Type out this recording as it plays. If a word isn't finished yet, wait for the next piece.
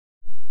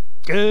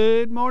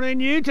Good morning,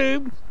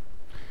 YouTube.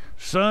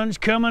 Sun's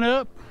coming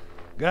up.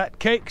 Got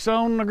cakes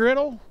on the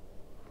griddle.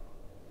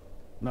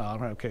 No, I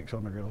don't have cakes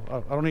on the griddle.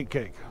 I don't eat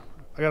cake.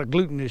 I got a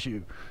gluten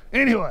issue.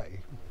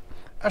 Anyway,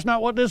 that's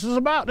not what this is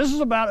about. This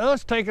is about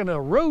us taking a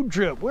road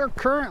trip. We're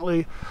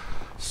currently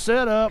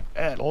set up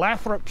at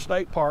Lathrop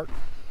State Park.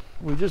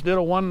 We just did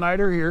a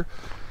one-nighter here,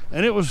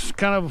 and it was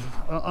kind of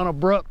an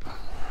abrupt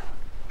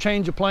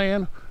change of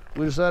plan.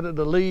 We decided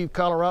to leave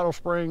Colorado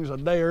Springs a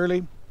day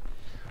early.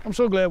 I'm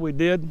so glad we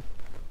did.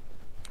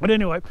 But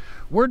anyway,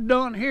 we're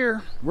done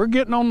here. We're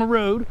getting on the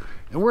road,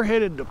 and we're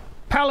headed to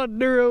Palo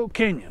Duro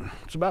Canyon.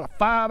 It's about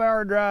a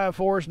 5-hour drive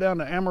for us down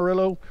to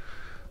Amarillo,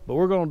 but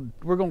we're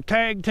gonna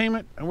tag team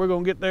it, and we're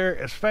gonna get there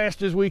as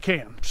fast as we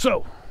can.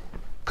 So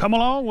come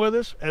along with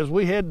us as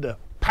we head to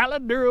Palo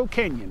Duro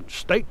Canyon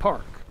State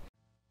Park.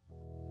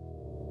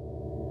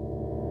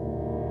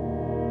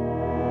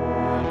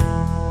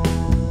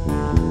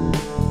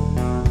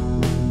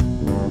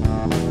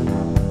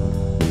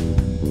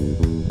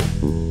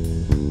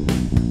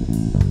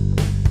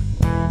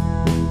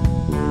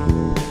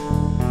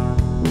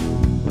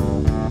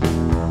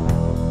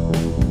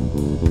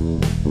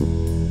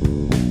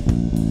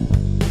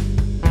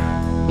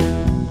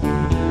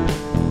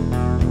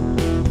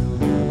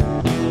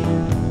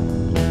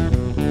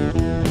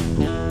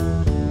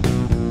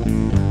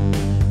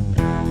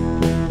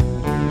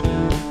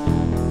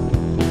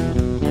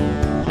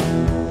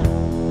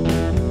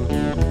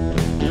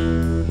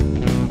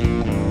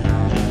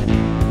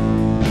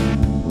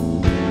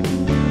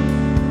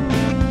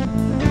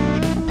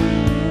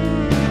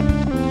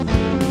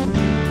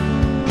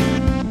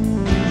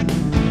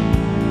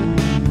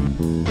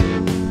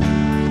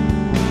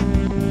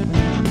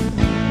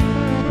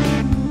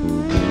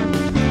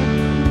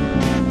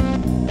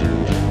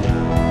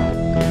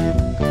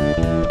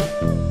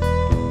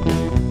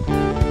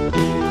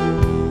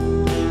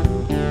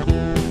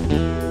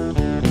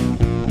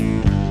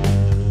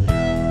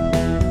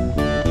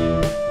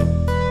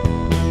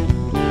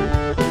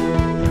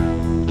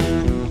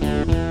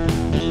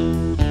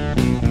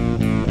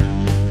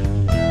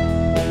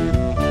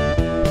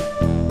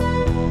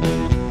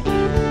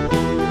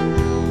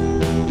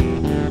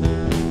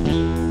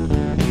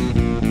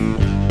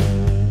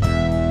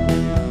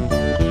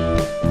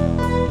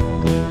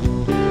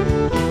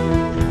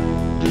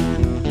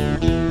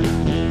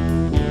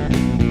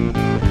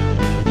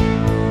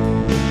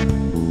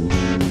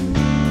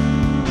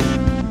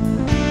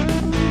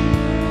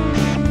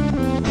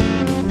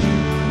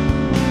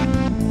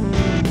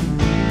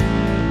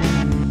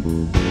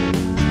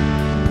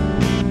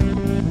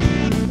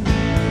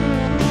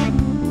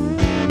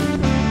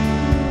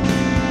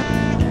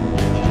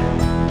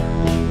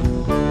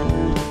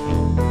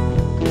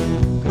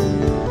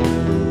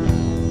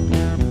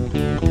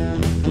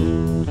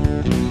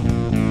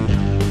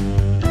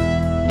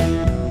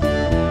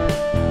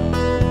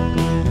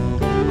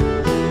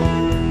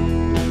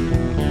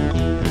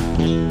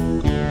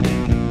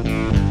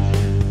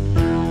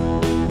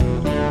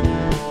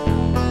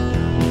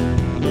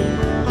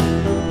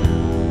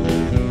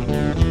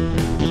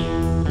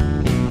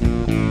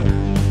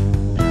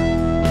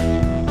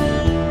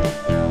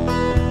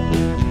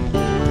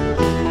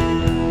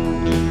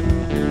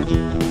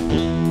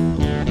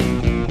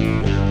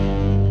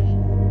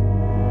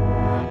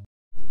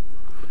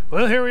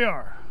 Well, here we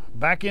are,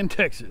 back in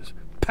Texas.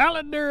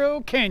 Palo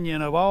Duro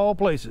Canyon of all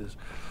places.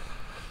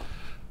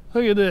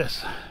 Look at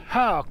this.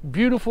 How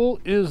beautiful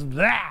is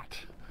that?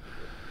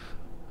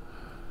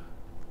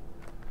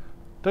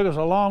 Took us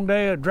a long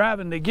day of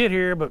driving to get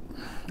here, but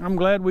I'm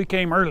glad we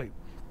came early.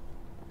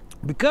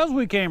 Because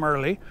we came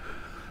early,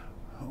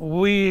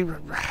 I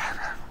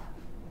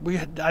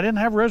didn't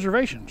have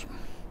reservations.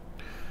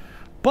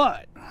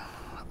 But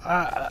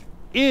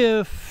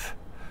if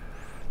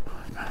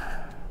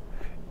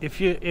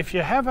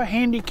you have a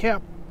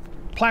handicap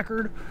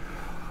placard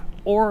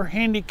or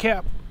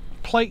handicap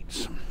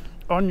plates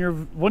on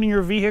one of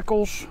your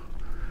vehicles,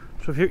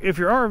 so if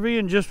you're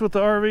RVing just with the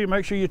RV,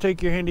 make sure you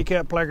take your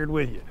handicap placard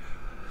with you,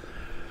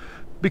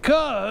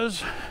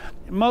 because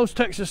most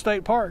Texas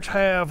state parks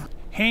have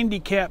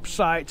handicap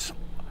sites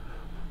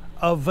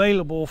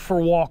available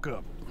for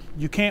walk-up.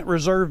 You can't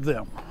reserve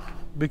them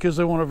because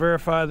they want to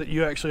verify that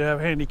you actually have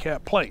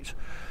handicap plates.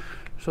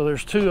 So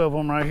there's 2 of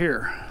them right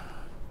here.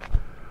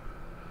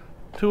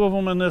 2 of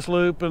them in this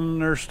loop,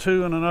 and there's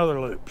 2 in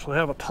another loop. So we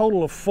have a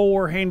total of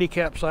 4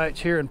 handicap sites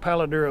here in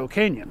Palo Duro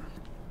Canyon.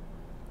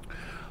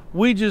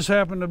 We just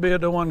happen to be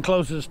at the one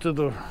closest to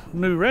the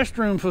new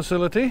restroom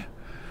facility.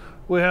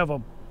 We have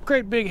a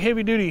great big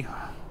heavy-duty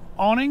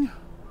awning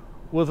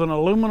with an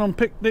aluminum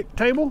picnic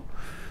table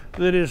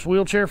that is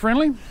wheelchair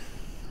friendly.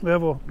 We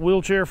have a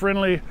wheelchair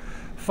friendly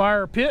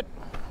fire pit,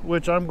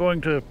 which I'm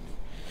going to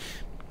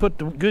put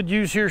to good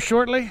use here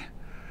shortly,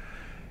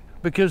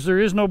 because there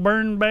is no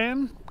burn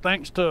ban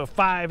thanks to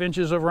 5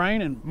 inches of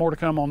rain, and more to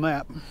come on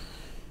that.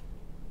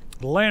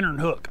 Lantern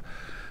hook.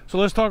 So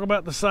let's talk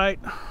about the site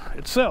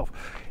itself.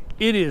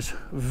 It is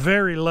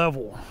very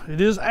level. It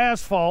is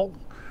asphalt,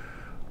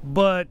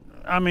 but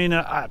I mean,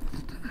 I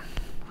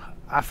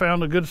I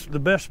found the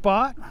best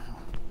spot,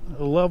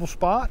 a level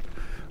spot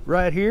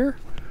right here,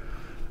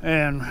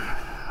 and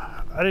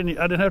I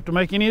didn't have to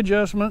make any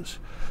adjustments.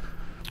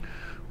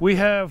 We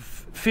have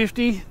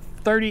 50,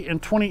 30,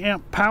 and 20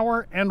 amp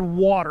power and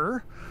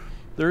water.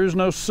 There is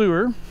no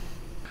sewer.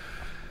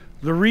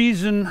 The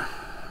reason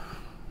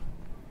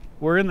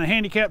we're in the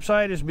handicap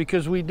site is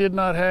because we did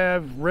not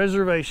have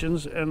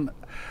reservations, and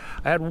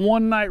I had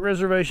one night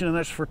reservation, and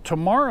that's for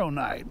tomorrow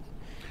night.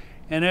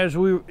 And as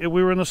we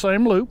were in the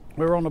same loop,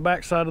 we were on the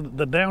back side of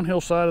the downhill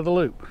side of the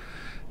loop.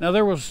 Now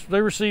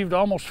they received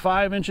almost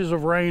 5 inches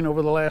of rain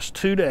over the last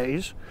 2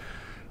 days.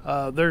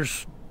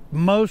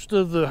 Most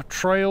of the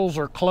trails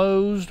are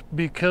closed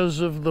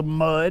because of the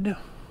mud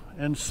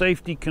and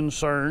safety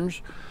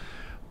concerns.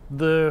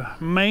 The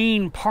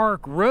main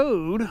park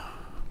road,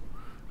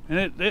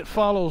 and it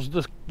follows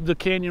the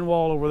canyon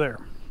wall over there.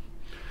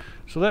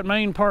 So that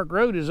main park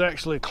road is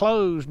actually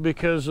closed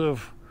because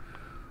of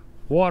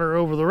water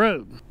over the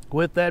road.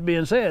 With that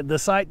being said, the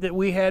site that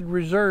we had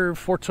reserved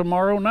for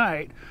tomorrow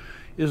night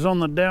is on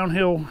the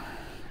downhill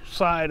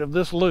side of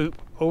this loop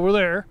over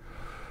there.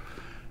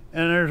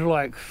 And there's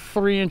like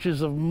 3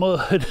 inches of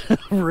mud,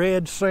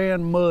 red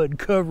sand mud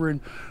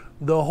covering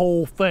the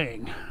whole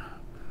thing.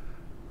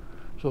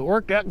 So it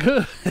worked out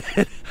good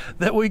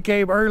that we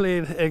came early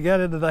and got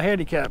into the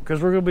handicap,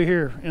 because we're gonna be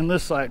here in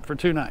this site for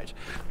 2 nights.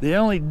 The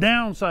only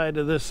downside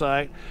to this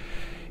site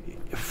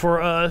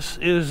for us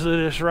is that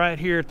it's right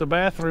here at the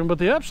bathroom, but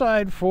the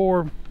upside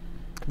for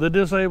the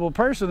disabled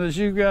person is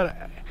you've got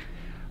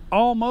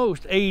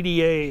almost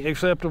ADA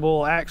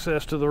acceptable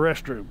access to the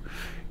restroom.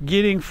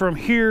 Getting from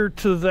here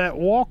to that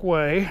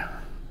walkway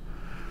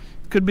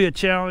could be a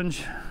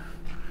challenge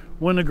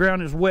when the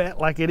ground is wet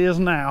like it is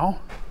now.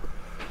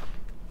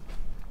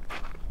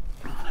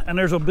 And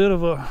there's a bit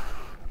of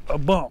a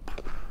bump,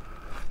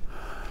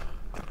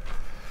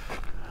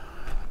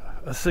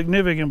 a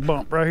significant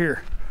bump right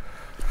here.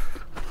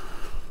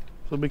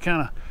 So it'll be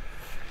kind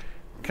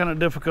of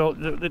difficult.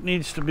 It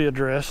needs to be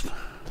addressed.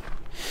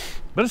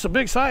 But it's a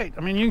big site.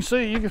 I mean, you can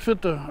see, you can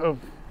fit a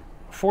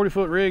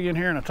 40-foot rig in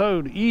here and a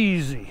toad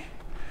easy,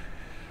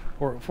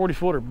 or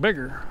 40-foot or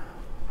bigger.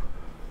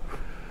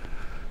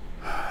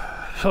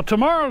 So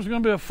tomorrow's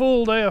going to be a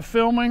full day of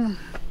filming.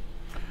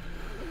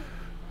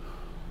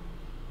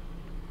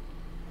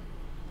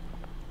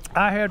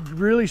 I had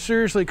really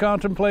seriously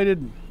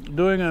contemplated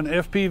doing an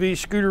FPV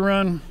scooter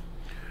run.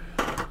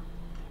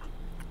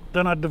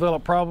 Then I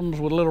developed problems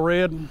with Little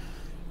Red, and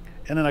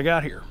then I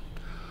got here.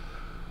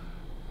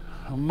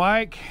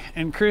 Mike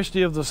and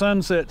Christy of the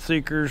Sunset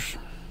Seekers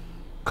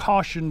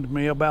cautioned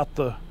me about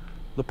the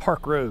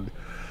park road.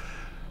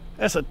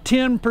 That's a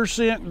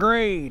 10%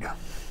 grade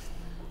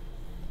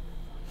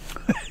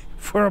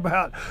for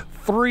about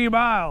 3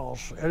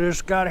 miles, and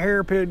it's got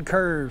hairpin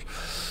curves.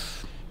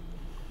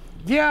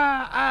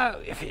 Yeah,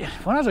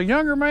 when I was a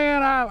younger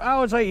man, I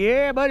would say,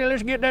 yeah, buddy,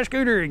 let's get that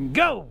scooter and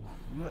go.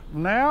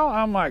 Now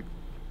I'm like,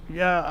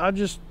 yeah, I'll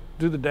just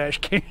do the dash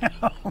cam.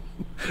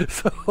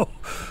 So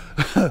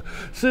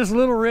since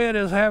Little Red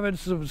is having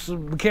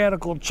some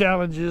mechanical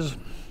challenges,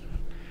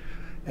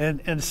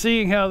 and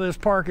seeing how this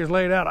park is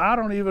laid out, I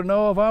don't even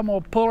know if I'm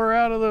gonna pull her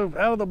out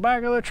of the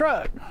back of the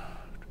truck.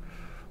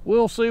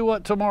 We'll see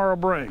what tomorrow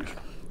brings.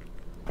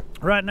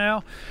 Right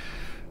now,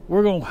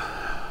 we're gonna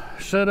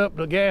set up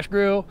the gas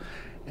grill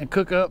and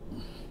cook up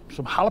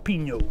some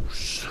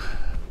jalapenos.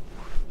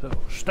 So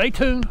stay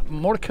tuned,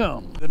 more to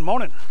come. Good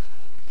morning.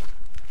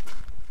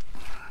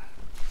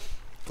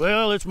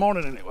 Well, it's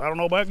morning anyway. I don't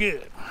know about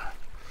good.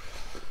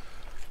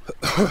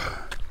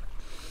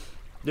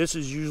 This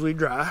is usually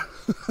dry,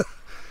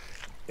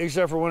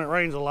 except for when it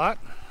rains a lot.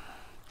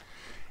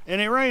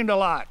 And it rained a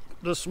lot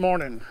this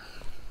morning.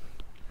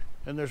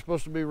 And there's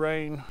supposed to be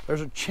rain.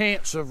 There's a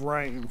chance of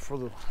rain for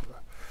the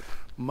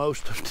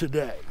most of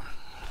today.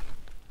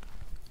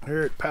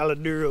 Here at Palo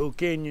Duro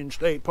Canyon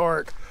State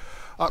Park,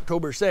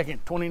 October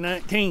 2nd,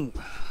 2019.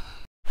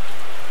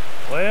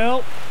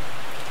 Well,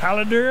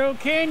 Palo Duro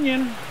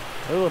Canyon,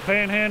 the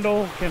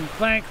Panhandle can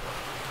thank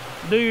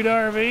Dude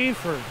RV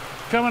for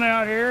coming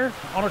out here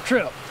on a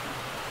trip.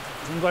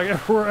 Seems like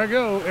everywhere I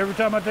go, every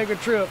time I take a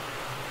trip,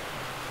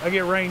 I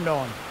get rained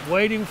on.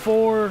 Waiting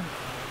for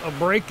a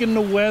break in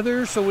the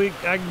weather so I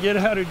can get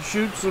out and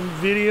shoot some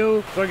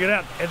video, so I get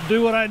out and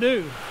do what I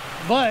do.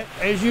 But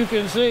as you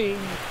can see,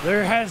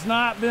 there has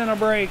not been a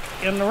break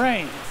in the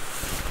rain.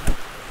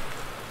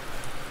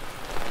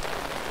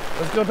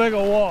 Let's go take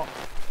a walk.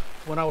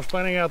 When I was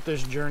planning out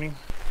this journey,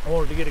 I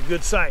wanted to get a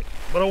good sight,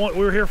 but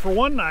we were here for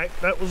one night.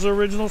 That was the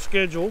original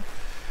schedule.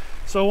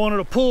 So I wanted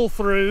to pull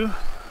through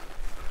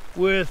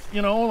with,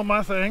 you know, all of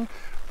my thing,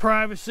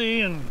 privacy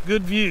and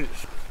good views.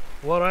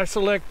 What I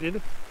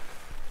selected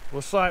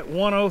was site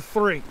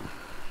 103.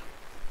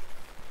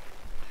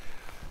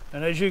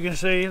 And as you can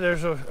see,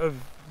 there's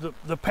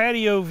the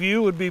patio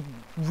view would be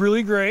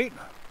really great,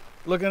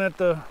 looking at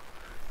the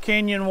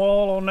canyon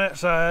wall on that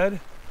side,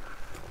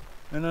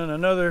 and then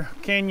another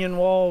canyon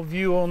wall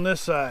view on this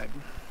side.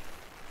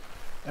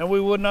 And we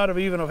would not have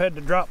even have had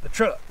to drop the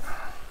truck.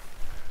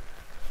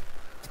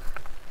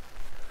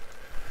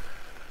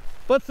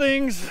 But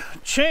things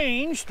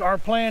changed, our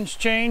plans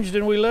changed,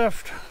 and we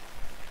left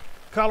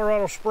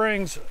Colorado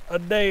Springs a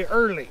day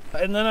early.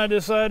 And then I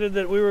decided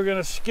that we were going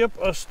to skip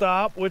a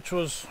stop, which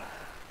was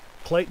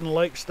Clayton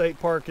Lake State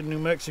Park in New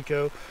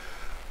Mexico.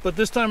 But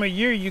this time of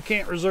year, you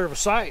can't reserve a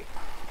site.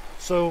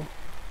 So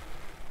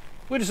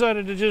we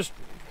decided to just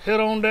head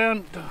on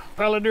down to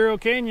Palo Duro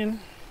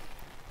Canyon.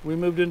 We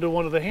moved into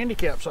one of the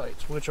handicap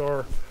sites, which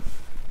are,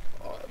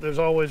 there's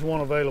always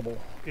one available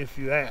if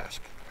you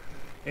ask,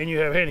 and you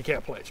have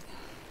handicap plates.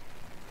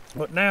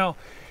 But now,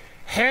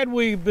 had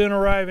we been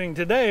arriving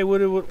today,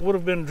 would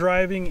have been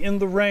driving in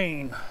the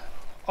rain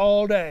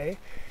all day,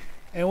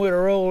 and we'd have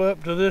rolled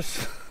up to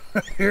this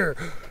here.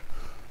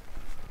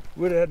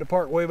 We'd have had to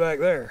park way back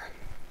there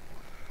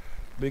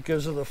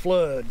because of the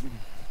flood.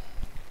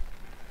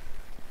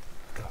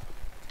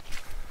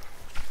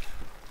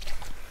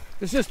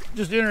 It's just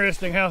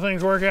interesting how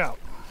things work out.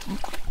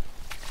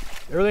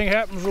 Everything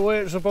happens the way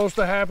it's supposed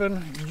to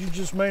happen. You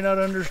just may not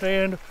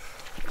understand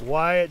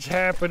why it's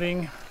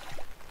happening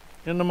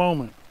in the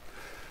moment.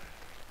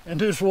 And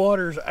this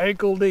water's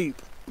ankle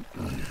deep.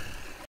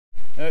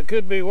 Now, it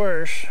could be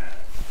worse.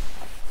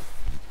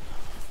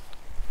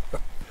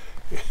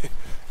 It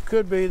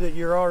could be that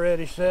you're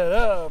already set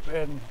up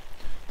and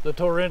the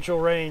torrential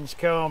rains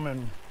come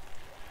and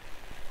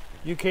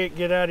you can't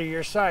get out of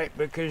your sight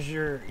because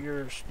your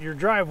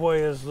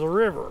driveway is the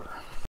river.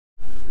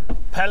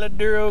 Palo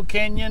Duro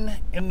Canyon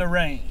in the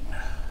rain.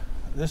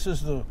 This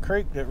is the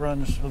creek that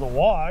runs to the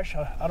wash.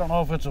 I don't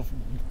know if it's a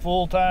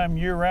full-time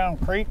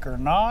year-round creek or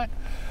not,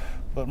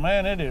 but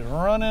man, it is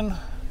running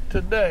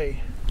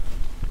today.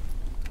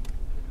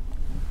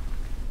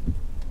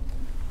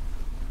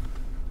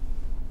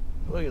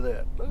 Look at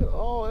that. Look at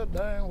all that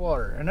dang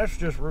water. And that's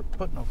just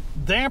putting a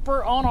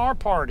damper on our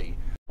party.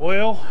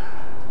 Well,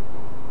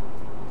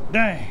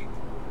 dang.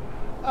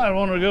 I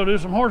wanted to go do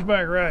some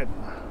horseback riding.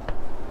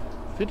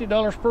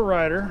 $50 per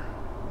rider.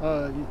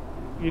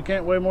 You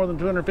can't weigh more than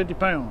 250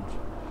 pounds.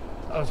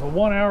 It's a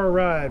 1 hour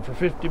ride for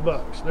 50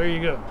 bucks. There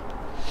you go.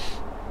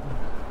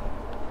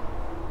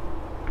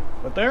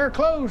 But they're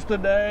closed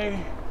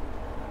today.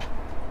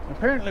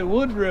 Apparently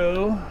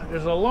Woodrow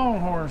is a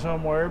Longhorn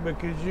somewhere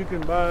because you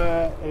can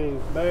buy a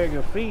bag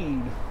of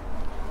feed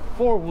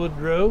for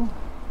Woodrow.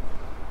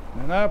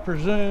 And I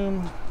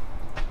presume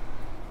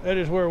that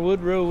is where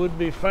Woodrow would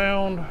be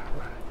found,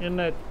 in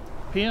that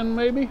pen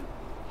maybe?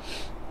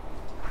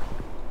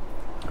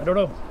 I don't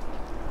know.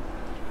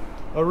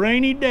 A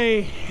rainy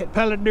day at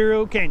Palo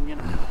Duro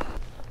Canyon.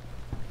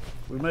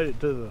 We made it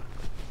to the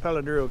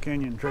Palo Duro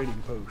Canyon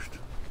Trading Post,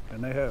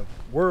 and they have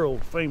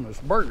world famous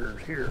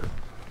burgers here.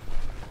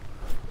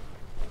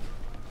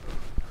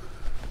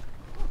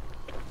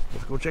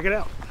 Let's go check it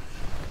out.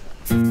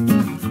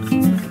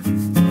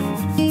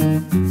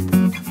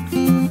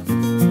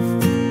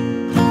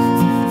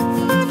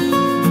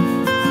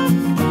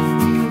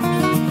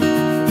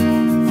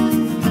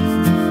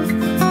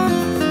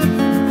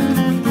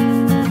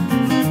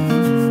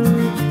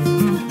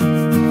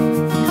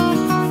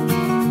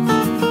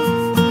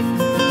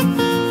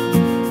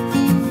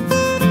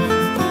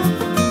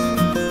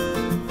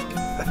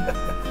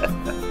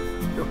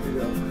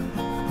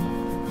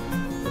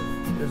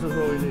 This is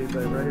what we need,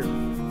 babe, right here.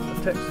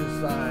 A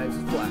Texas size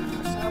glass.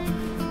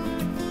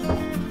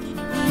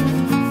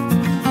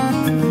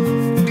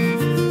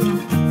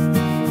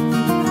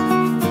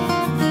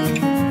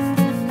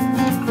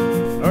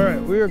 All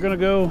right, we are gonna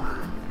go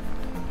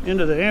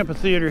into the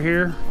amphitheater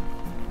here.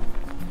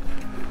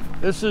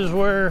 This is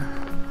where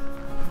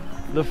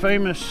the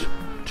famous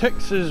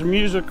Texas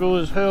musical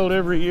is held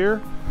every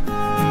year.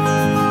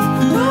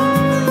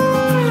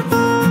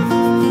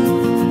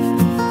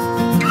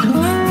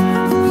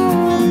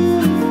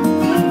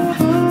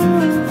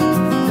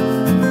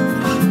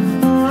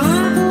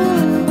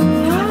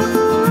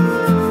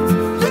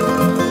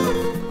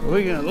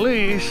 We can at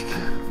least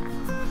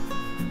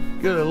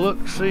get a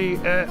look-see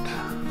at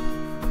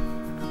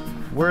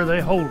where they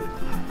hold it.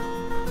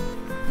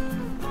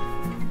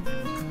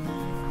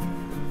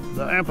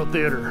 The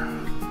amphitheater,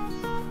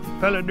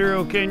 Palo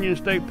Duro Canyon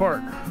State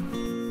Park.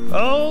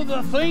 Oh,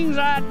 the things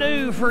I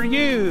do for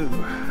you.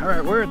 All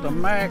right, we're at the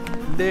Mac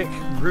Dick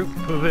Group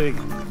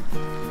Pavilion.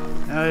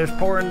 Now it's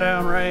pouring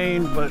down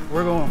rain, but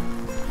we're gonna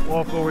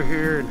walk over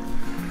here and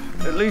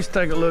at least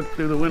take a look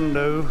through the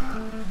window.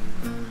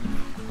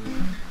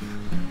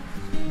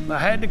 I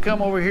had to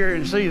come over here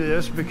and see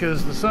this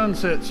because the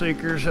Sunset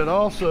Seekers had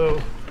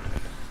also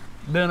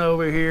been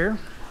over here.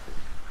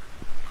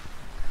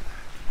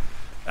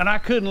 And I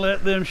couldn't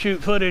let them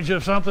shoot footage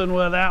of something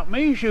without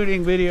me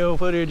shooting video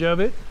footage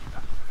of it.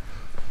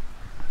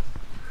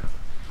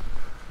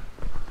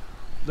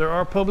 There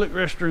are public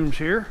restrooms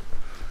here.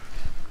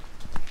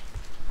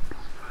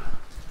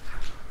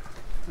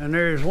 And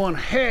there's one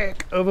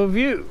heck of a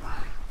view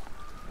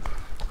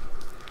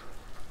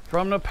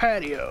from the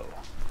patio.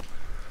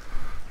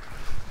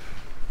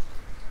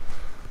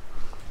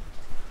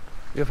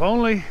 If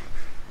only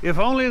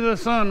the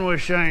sun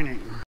was shining.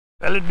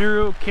 Palo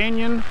Duro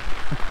Canyon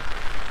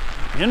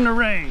in the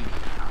rain.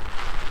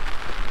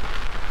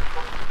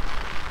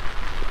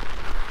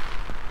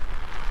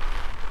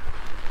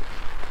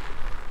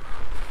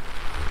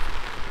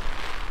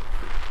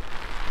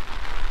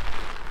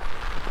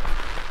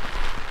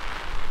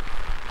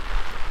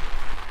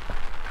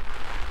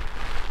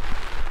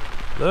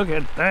 Look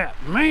at that,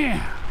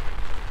 man.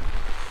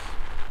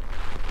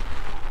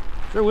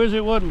 Sure wish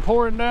it wasn't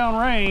pouring down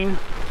rain.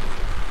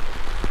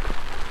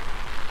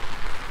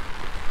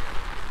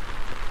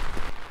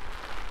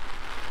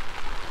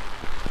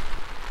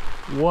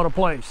 What a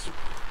place.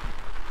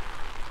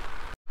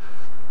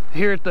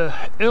 Here at the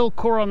El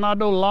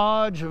Coronado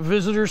Lodge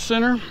Visitor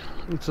Center.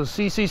 It's a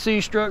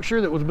CCC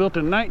structure that was built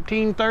in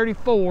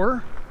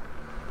 1934.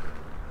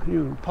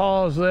 You can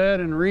pause that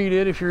and read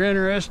it if you're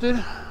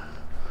interested.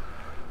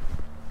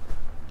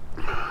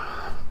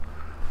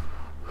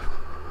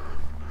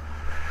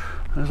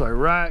 It's like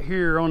right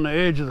here on the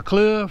edge of the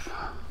cliff.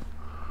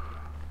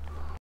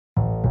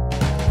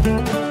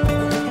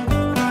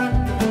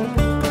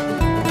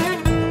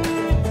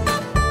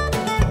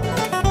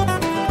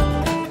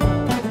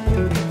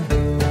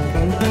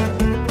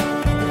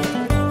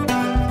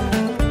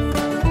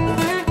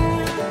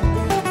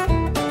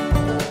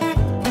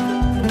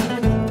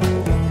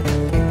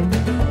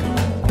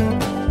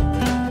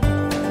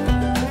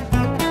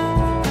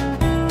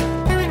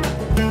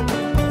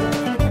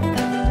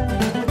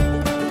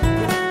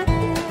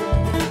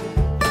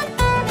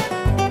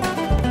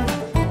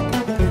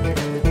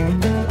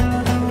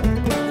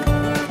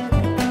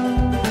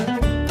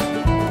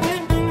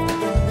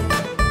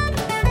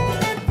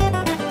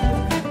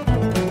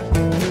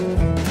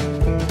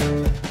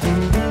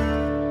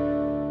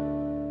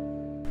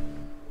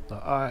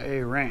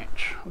 JA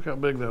Ranch. Look how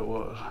big that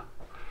was.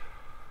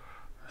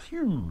 It's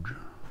huge.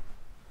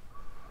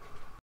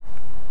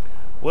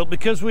 Well,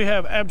 because we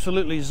have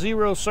absolutely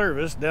zero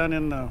service down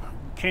in the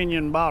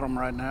canyon bottom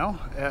right now,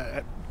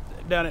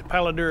 down at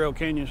Palo Duro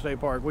Canyon State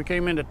Park, we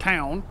came into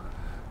town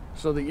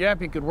so that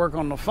Yappy could work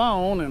on the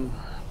phone, and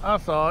I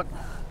thought,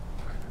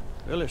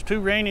 well, it's too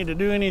rainy to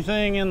do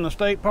anything in the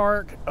state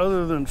park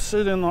other than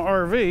sit in the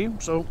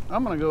RV, so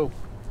I'm gonna go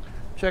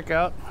check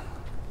out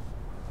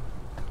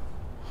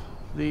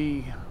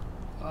the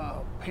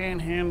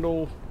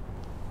Panhandle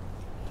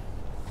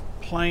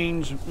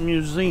Plains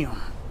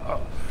Museum,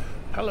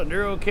 Palo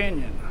Duro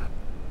Canyon.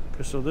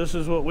 So this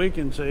is what we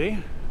can see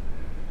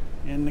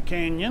in the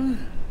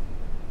canyon.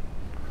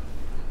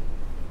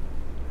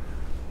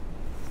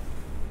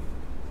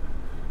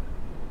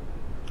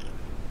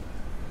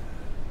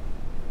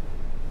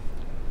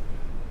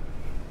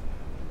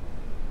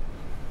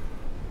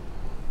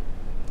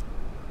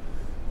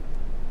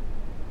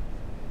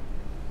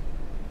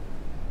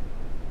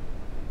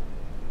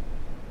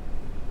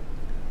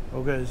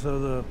 Okay, so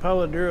the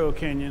Palo Duro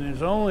Canyon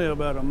is only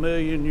about 1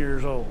 million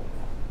years old.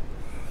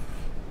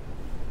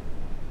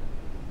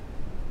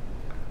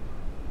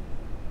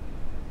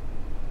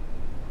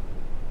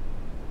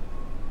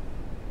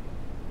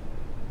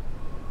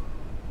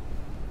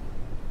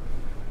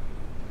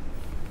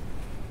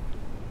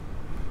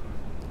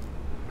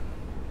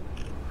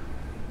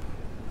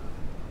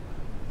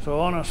 So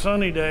on a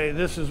sunny day,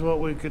 this is what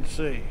we could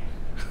see.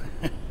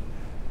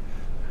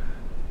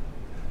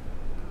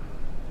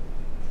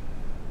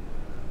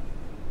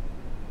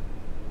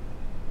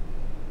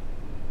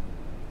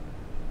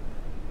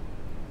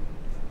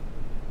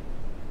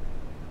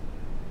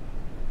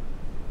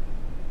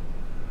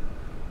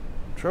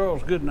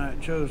 Charles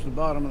Goodnight chose the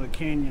bottom of the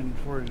canyon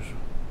for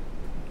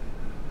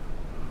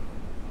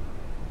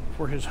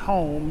his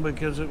home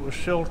because it was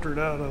sheltered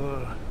out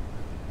of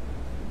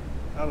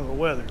the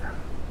weather.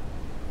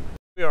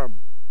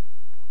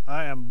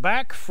 I am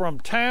back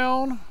from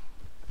town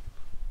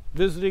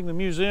visiting the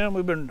museum.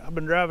 I've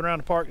been driving around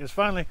the park. It's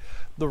finally,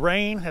 the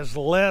rain has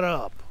let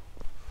up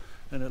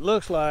and it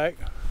looks like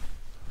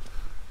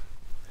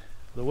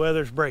the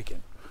weather's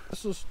breaking.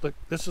 This is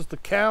the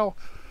cow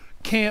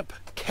camp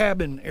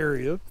cabin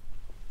area.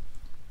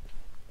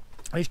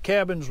 These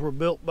cabins were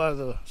built by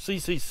the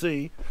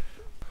CCC,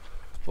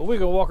 but we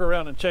can walk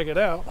around and check it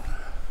out.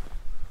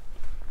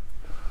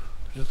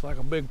 Just like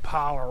a big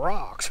pile of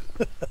rocks.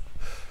 I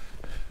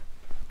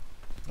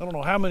don't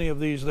know how many of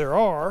these there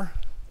are.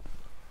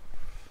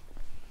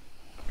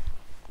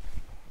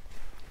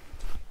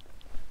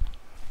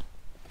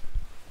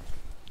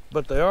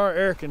 But they are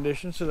air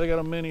conditioned, so they got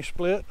a mini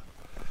split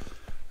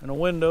and a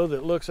window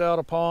that looks out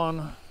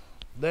upon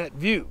that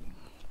view.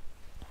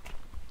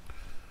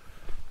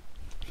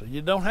 So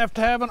you don't have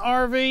to have an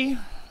RV,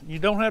 you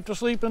don't have to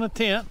sleep in a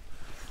tent.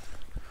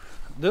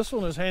 This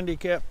one is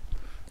handicap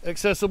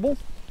accessible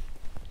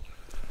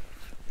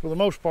for the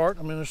most part.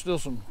 I mean, there's still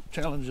some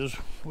challenges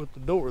with the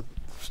door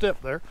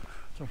step there.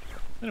 So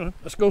anyway,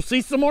 let's go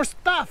see some more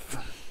stuff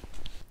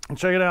and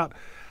check it out.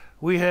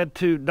 We had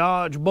to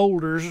dodge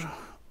boulders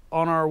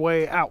on our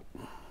way out.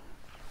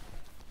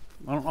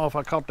 I don't know if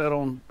I caught that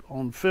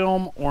on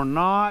film or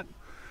not.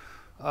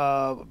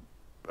 One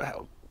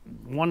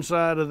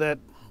side of that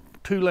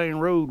 2-lane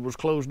road was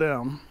closed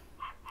down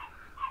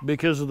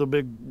because of the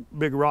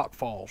big rock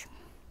falls.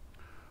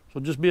 So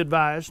just be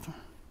advised,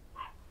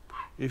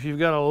 if you've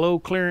got a low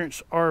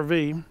clearance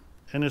RV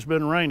and it's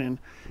been raining,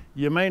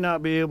 you may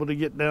not be able to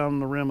get down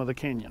the rim of the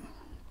canyon.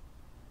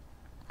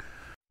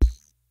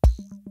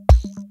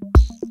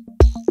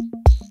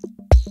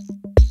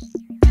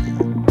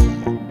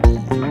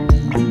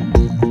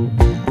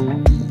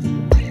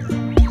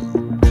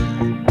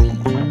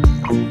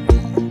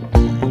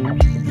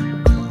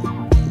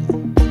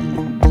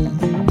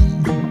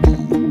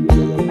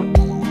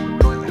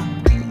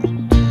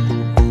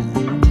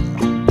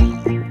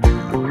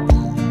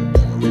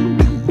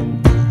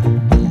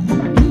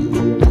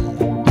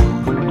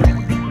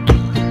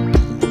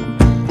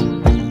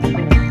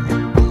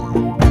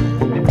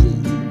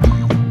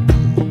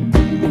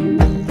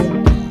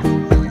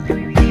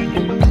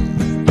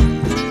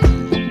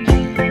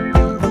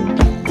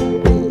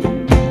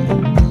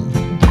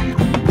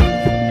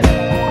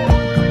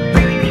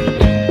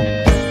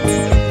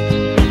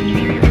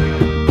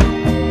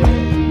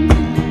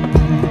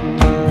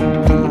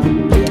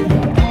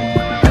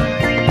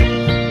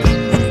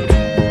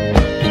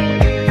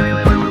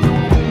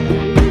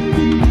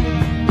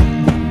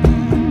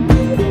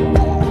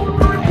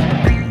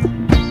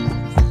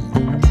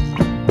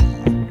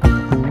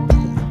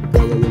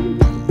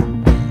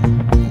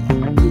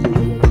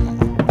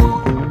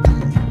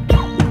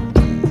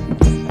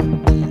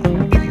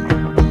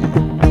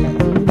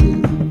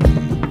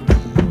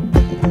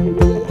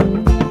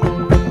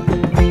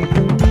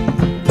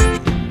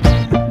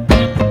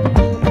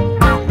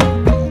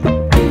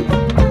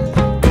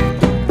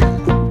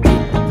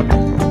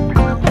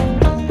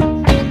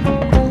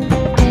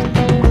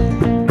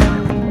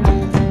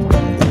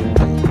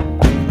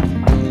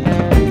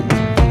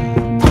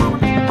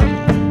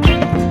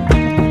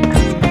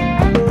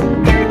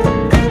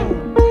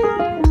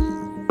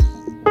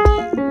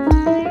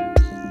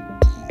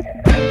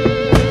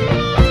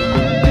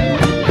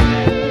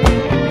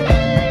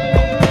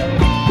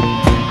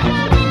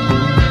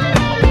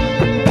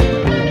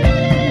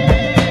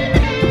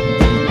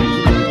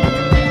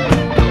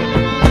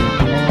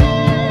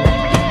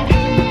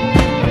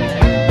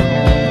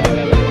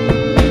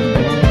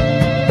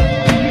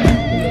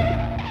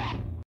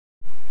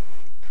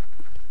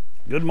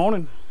 Good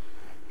morning.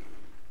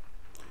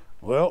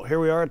 Well, here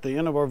we are at the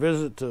end of our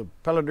visit to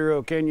Palo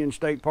Duro Canyon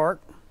State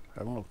Park.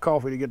 Having a little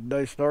coffee to get the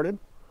day started.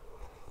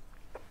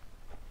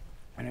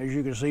 And as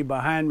you can see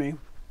behind me,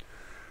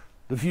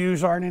 the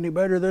views aren't any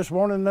better this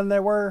morning than they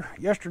were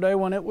yesterday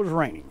when it was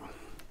raining.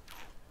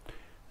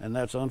 And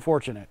that's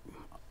unfortunate.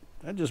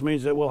 That just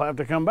means that we'll have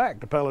to come back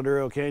to Palo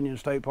Duro Canyon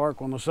State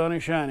Park when the sun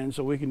is shining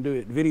so we can do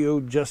it video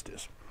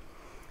justice.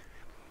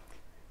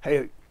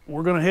 Hey,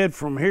 we're going to head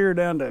from here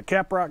down to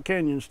Caprock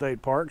Canyon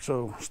State Park,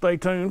 so stay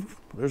tuned.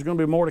 There's going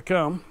to be more to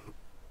come.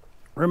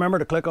 Remember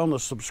to click on the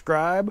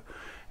subscribe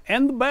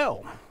and the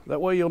bell. That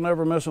way you'll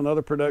never miss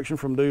another production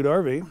from Dude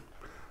RV.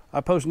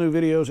 I post new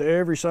videos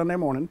every Sunday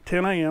morning,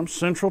 10 a.m.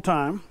 Central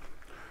Time.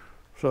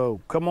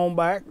 So come on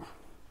back,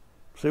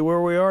 see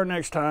where we are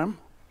next time.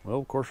 Well,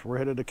 of course, we're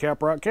headed to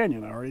Caprock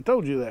Canyon. I already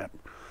told you that.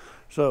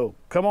 So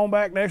come on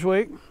back next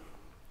week,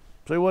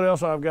 see what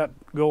else I've got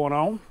going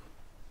on.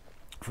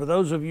 For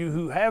those of you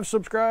who have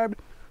subscribed,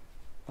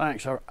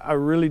 thanks. I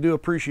really do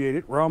appreciate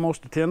it. We're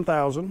almost to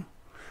 10,000.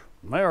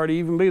 May already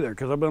even be there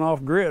because I've been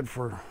off grid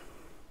for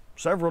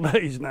several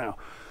days now.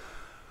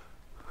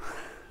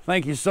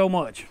 Thank you so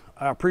much.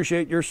 I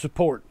appreciate your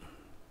support.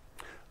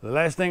 The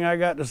last thing I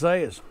got to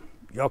say is,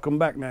 y'all come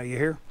back now, you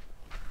hear?